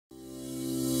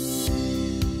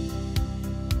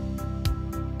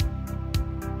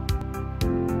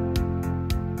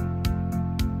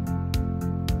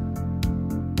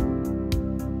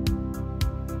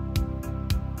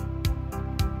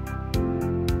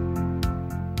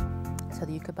So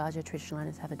the Yuku Baja traditional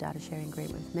owners have a data sharing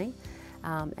agreement with me,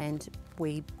 and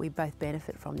we both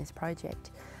benefit from this project.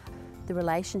 The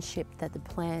relationship that the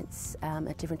plants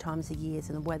at different times of years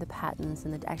and the weather patterns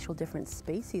and the actual different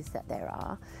species that there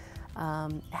are,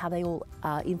 how they all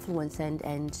influence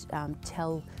and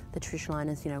tell the traditional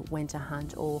owners, when to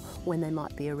hunt or when they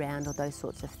might be around or those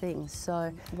sorts of things.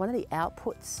 So one of the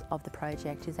outputs of the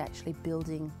project is actually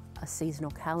building a seasonal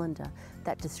calendar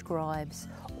that describes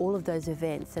all of those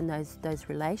events and those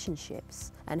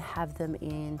relationships, and have them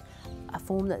in a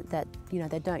form that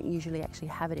they don't usually actually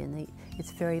have it in.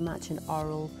 It's very much an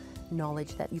oral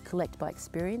knowledge that you collect by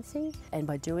experiencing and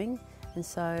by doing. And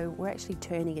so we're actually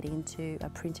turning it into a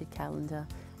printed calendar,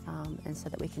 and so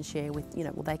that we can share with,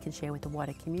 they can share with the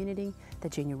wider community, the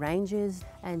junior rangers,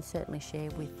 and certainly share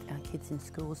with kids in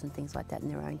schools and things like that and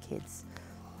their own kids.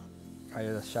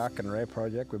 A shark and ray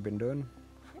project we've been doing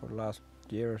for the last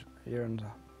year and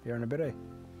a bit.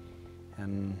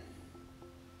 And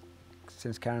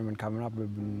since Karen's been coming up,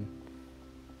 we've been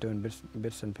doing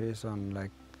bits and pieces on like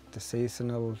the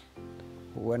seasonal,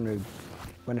 when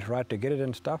it's right to get it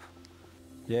and stuff.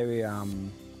 Yeah, we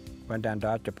went down to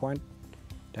Archer Point,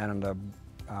 down on the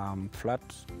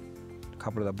flats. A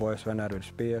couple of the boys went out with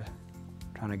spear,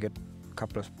 trying to get a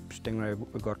couple of stingray.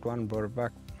 We got one, brought it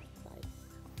back.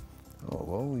 Oh,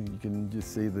 well, you can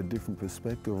just see the different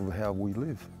perspective of how we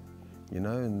live,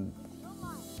 and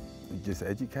just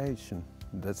education.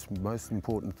 That's the most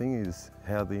important thing, is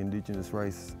how the Indigenous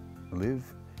race live,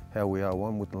 how we are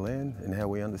one with the land and how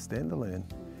we understand the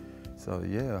land. So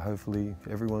yeah, hopefully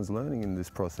everyone's learning in this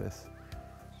process.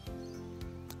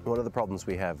 One of the problems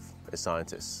we have as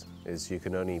scientists is you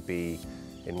can only be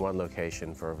in one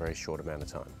location for a very short amount of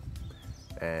time,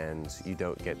 and you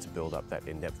don't get to build up that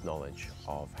in-depth knowledge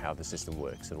of how the system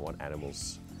works and what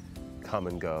animals come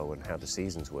and go and how the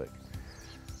seasons work.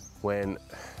 When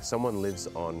someone lives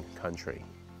on country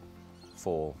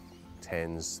for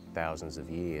tens, thousands of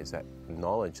years, that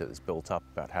knowledge that is built up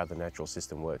about how the natural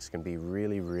system works can be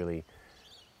really, really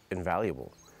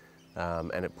invaluable.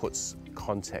 And it puts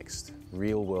context,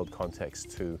 real-world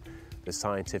context, to the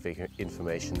scientific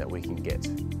information that we can get.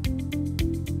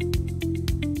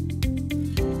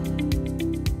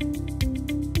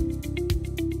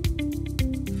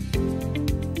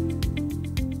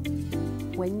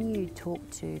 When you talk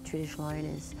to traditional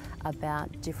owners about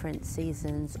different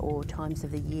seasons or times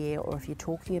of the year, or if you're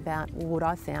talking about, what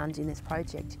I found in this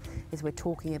project is we're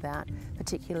talking about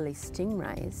particularly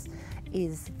stingrays,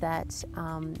 is that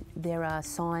there are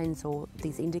signs or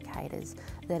these indicators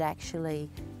that actually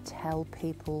tell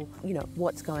people,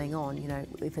 what's going on,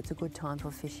 if it's a good time for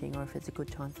fishing, or if it's a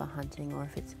good time for hunting, or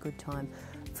if it's a good time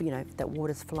for, that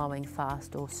water's flowing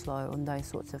fast or slow, and those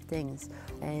sorts of things.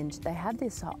 And they have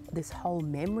this whole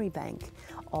memory bank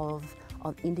of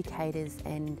indicators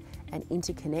and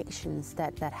interconnections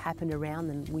that happen around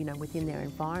them, within their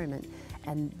environment.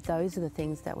 And those are the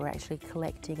things that we're actually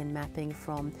collecting and mapping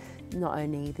from not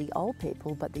only the old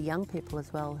people, but the young people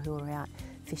as well, who are out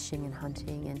fishing and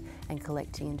hunting and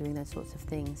collecting and doing those sorts of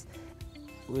things.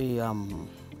 We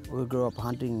grew up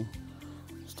hunting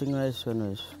stingrays when we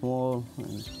were small,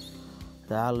 and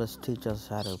the elders teach us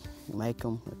how to make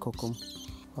them, cook them.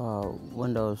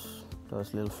 When those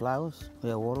little flowers,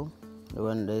 we water them.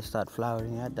 When they start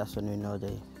flowering out, that's when we know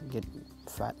they get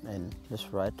fat and just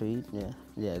right to eat.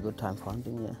 Yeah, good time for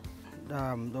hunting.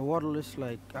 Yeah. The water is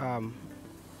like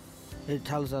it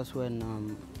tells us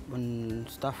when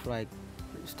stuff like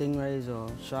stingrays or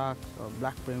sharks or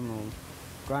black brim or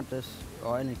grunters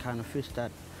or any kind of fish,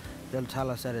 that they'll tell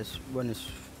us that when it's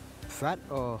fat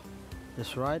or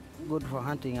it's right, good for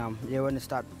hunting. When it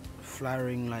start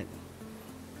flowering like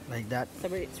that. So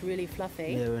when it's really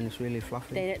fluffy? Yeah, when it's really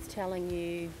fluffy. Then it's telling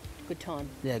you good time.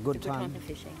 Yeah, good time. Good time for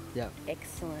fishing. Yeah.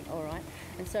 Excellent, all right.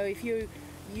 And so if you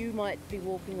might be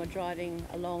walking or driving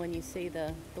along and you see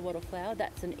the water flower,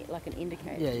 that's like an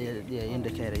indicator? Yeah,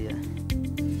 indicator, yeah.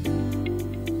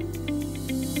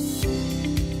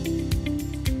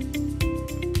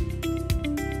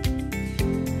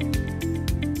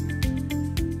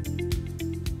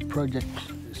 Project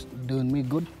is doing me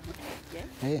good. Yeah?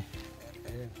 Yeah.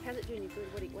 How's it doing you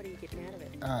good? What are you getting out of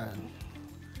it?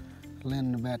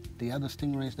 Learning about the other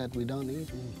stingrays that we don't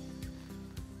eat, and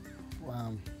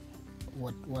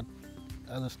what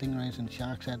other stingrays and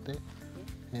sharks out there.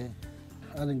 Yeah.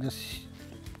 I think this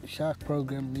shark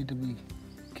program need to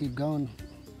keep going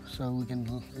so we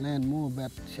can learn more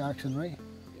about sharks and ray.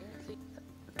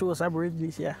 To us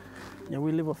Aborigines, yeah,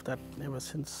 we live off that ever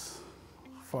since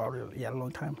for a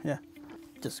long time. Yeah,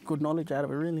 just good knowledge out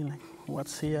of it, really, like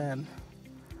what's here and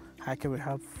how can we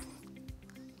help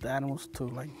the animals to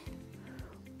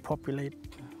repopulate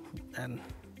and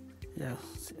yeah,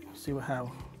 see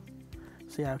how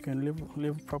I can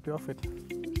live properly off it.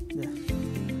 Yeah.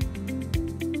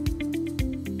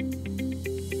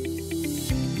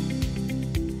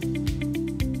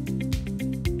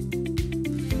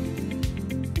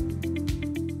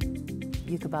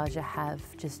 Yuku Baja have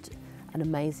just an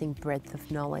amazing breadth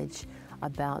of knowledge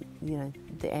about, you know,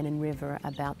 the Annan River,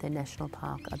 about their national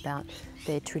park, about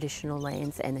their traditional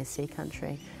lands and their sea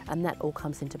country, and that all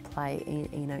comes into play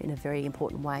in a very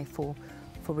important way for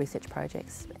research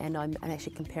projects. And I'm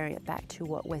actually comparing it back to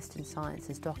what Western science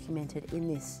has documented in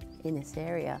this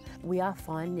area. We are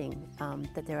finding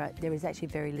that there is actually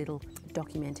very little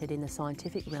documented in the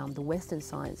scientific realm, the Western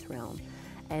science realm.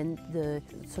 And the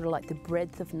sort of like the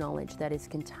breadth of knowledge that is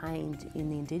contained in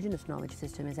the Indigenous knowledge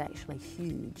system is actually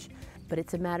huge. But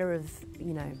it's a matter of,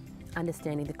 you know,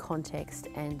 understanding the context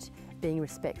and being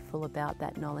respectful about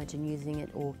that knowledge and using it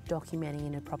or documenting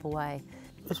in a proper way.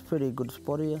 It's pretty good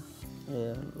spot here.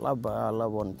 Yeah, I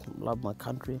love my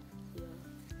country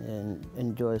and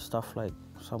enjoy stuff like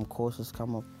some courses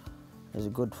come up. It's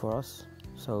good for us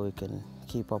so we can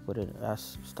keep up with it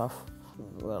as stuff.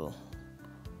 Well,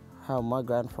 how my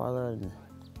grandfather and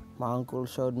my uncle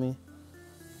showed me.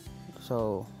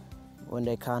 So when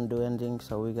they can't do anything,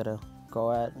 so we gotta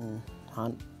go out and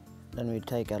hunt. Then we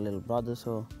take our little brothers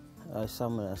or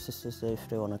some of our sisters if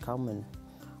they wanna come, and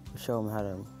we show them how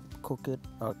to cook it,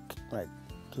 or like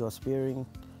you're spearing,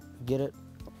 get it,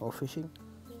 or fishing.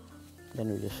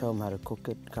 Then we just show them how to cook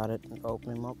it, cut it, and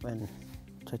open them up and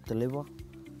take the liver.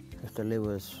 If the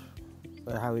liver is,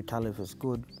 how we tell if it's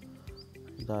good,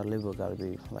 the liver gotta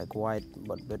be like white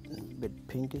but bit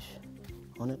pinkish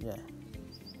on it, yeah.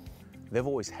 They've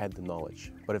always had the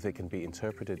knowledge, but if it can be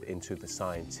interpreted into the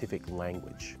scientific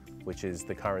language, which is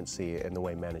the currency and the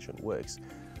way management works,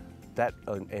 that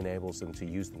enables them to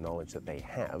use the knowledge that they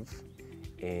have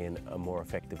in a more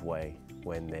effective way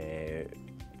when they're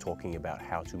talking about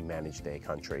how to manage their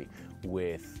country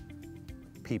with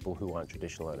people who aren't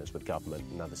traditional owners, with government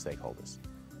and other stakeholders.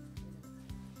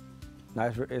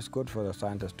 Now it's good for the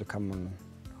scientists to come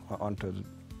onto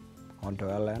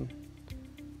our land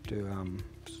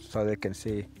so they can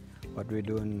see what we're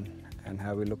doing and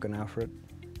how we're looking after it,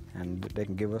 and they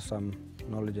can give us some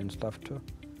knowledge and stuff too,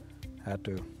 how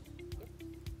to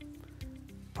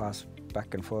pass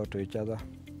back and forth to each other.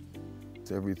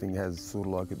 Everything has sort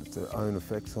of like its own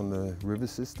effects on the river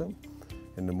system,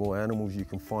 and the more animals you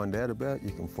can find out about,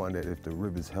 you can find out if the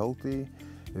river's healthy,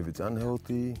 if it's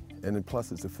unhealthy, and then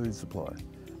plus it's a food supply.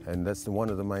 And that's one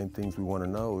of the main things we want to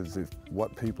know, is if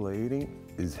what people are eating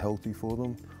is healthy for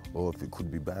them or if it could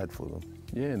be bad for them.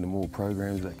 Yeah, and the more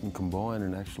programs that can combine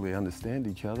and actually understand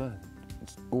each other,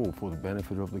 it's all for the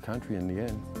benefit of the country in the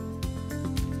end.